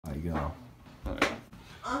you go. Okay.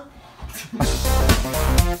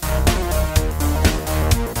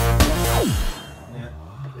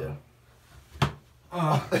 Yeah.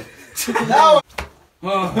 No!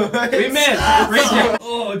 Oh, we missed!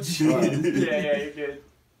 Oh, jeez. Yeah, you're good.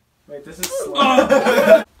 Wait, this is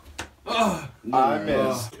slow. I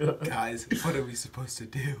missed. Guys, what are we supposed to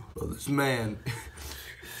do? Well, this man,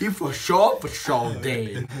 he for sure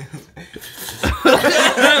dead.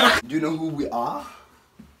 Do you know who we are?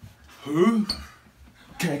 Who?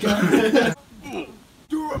 Do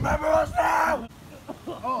you remember us now?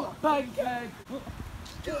 Oh, pancake!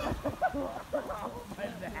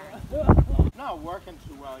 Not working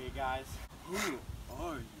too well, you guys. Who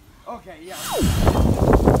are you? Okay, yeah.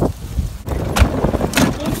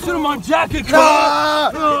 Sit in my jacket,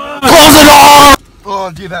 Close the door!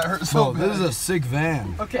 Oh, dude, that hurts so bad. This is a sick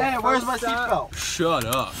van. Okay, hey, where's my seatbelt? Shut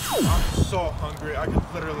up. I'm so hungry. I could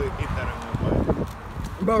literally eat that in one bite.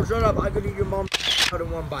 Bro, shut up. I could eat your mom out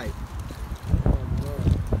in one bite.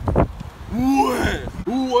 What?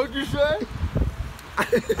 What'd you say?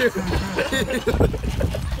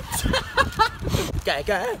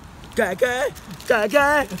 Gaga. You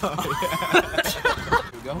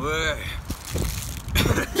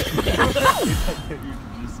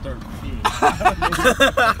just start peeing.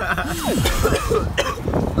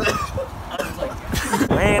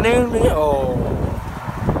 Man, oh.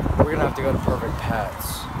 We're gonna have to go to Perfect Pets.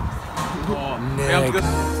 Oh, Nick. we have to go.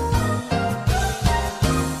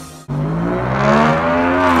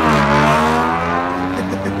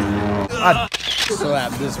 I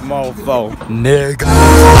slap this mofo. Nigga.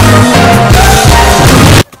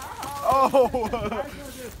 Oh!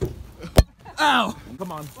 Ow!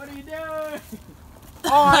 Come on. What are you doing?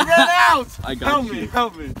 Oh, I ran out! I got Help you. me,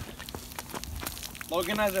 help me.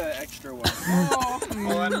 Logan has an extra one.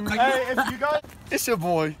 Hey, if you guys... It's your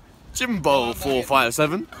boy,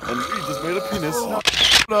 Jimbo457, and he just made a penis.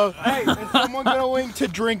 No. Hey, is someone going to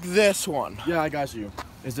drink this one? Yeah, I got you.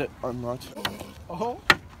 Is it unlocked? Oh,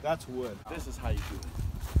 that's wood. This is how you do it.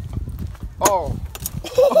 Oh.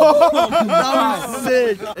 That was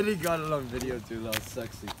sick. And he got it on video too. That was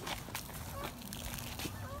sexy.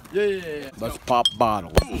 Yeah. Let's pop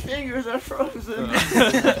bottles. Fingers are frozen.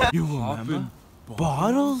 You remember?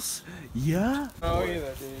 Bottles? Yeah. Oh,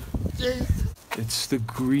 yeah, dude. It's the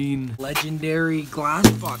green... Legendary glass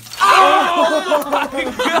box. I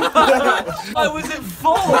was in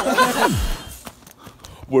full!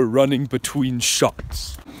 We're running between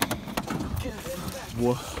shots.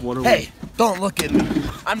 What are Hey, don't look at me.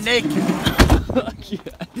 I'm naked.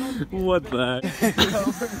 What the heck?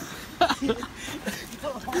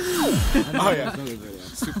 Oh yeah.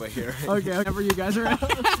 Superhero. Okay, whenever you guys are out.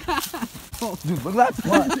 Dude, look at that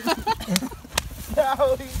butt.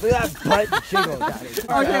 Look at that butt jiggle, daddy.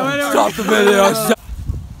 Okay, whatever. Stop the video.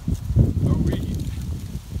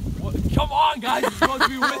 Come on, guys, you're supposed to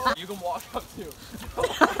be with me. You can walk up too.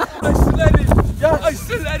 I slid it. Yes. I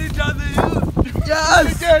slid it down the hill.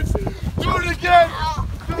 Yes! Do it again!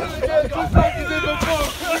 Do it again! Just like you did before!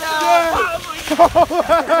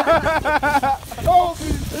 Oh,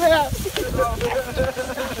 yeah!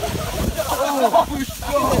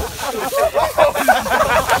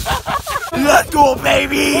 Let's go,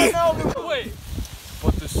 baby! Wait.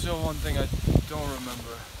 But there's still one thing I don't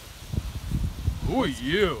remember. Who are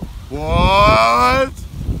you? What?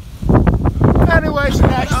 Anyways,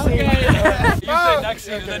 next scene. You say next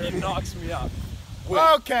scene and then he knocks me up.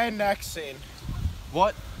 Okay, next scene.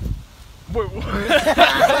 What? Wait,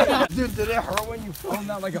 what? Dude, did it hurt when you filmed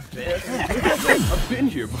that like a bitch? I've been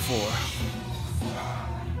here before.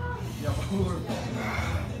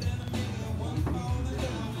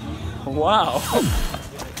 Wow.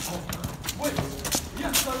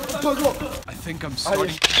 I think I'm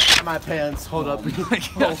starting My pants. Hold up.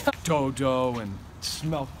 Dodo and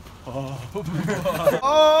smell.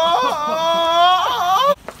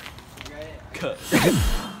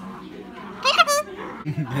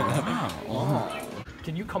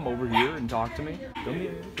 Can you come over here and talk to me?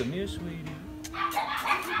 Come here, sweetie.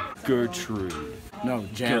 Gertrude. No,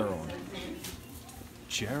 Gerald.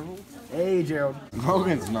 Gerald? Hey, Gerald.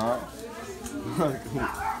 Logan's not.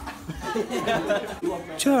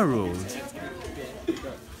 Gerald.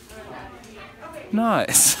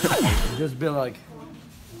 Nice. Just be like,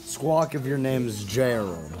 squawk if your name's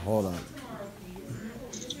Gerald. Hold on.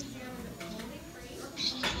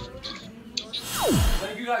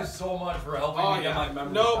 Thank you guys so much for helping me get my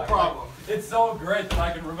memory No back. problem. It's so great that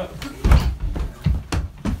I can remember.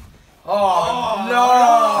 Oh,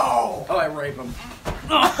 no! Oh, I rape him.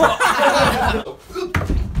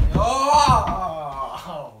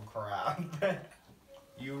 Oh, crap.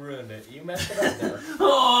 You ruined it. You messed it up there.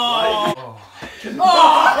 Oh!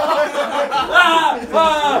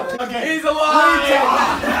 He's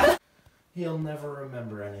alive! He'll never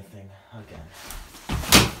remember anything again.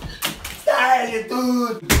 Hey,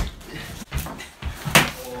 dude!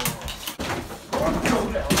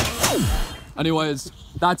 Anyways,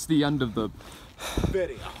 that's the end of the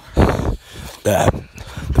Video. The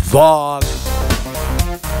vlog.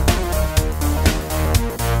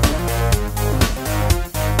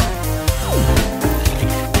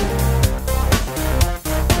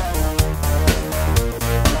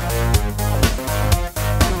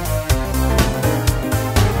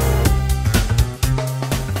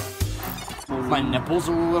 My nipples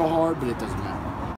are a little hard, but it doesn't matter.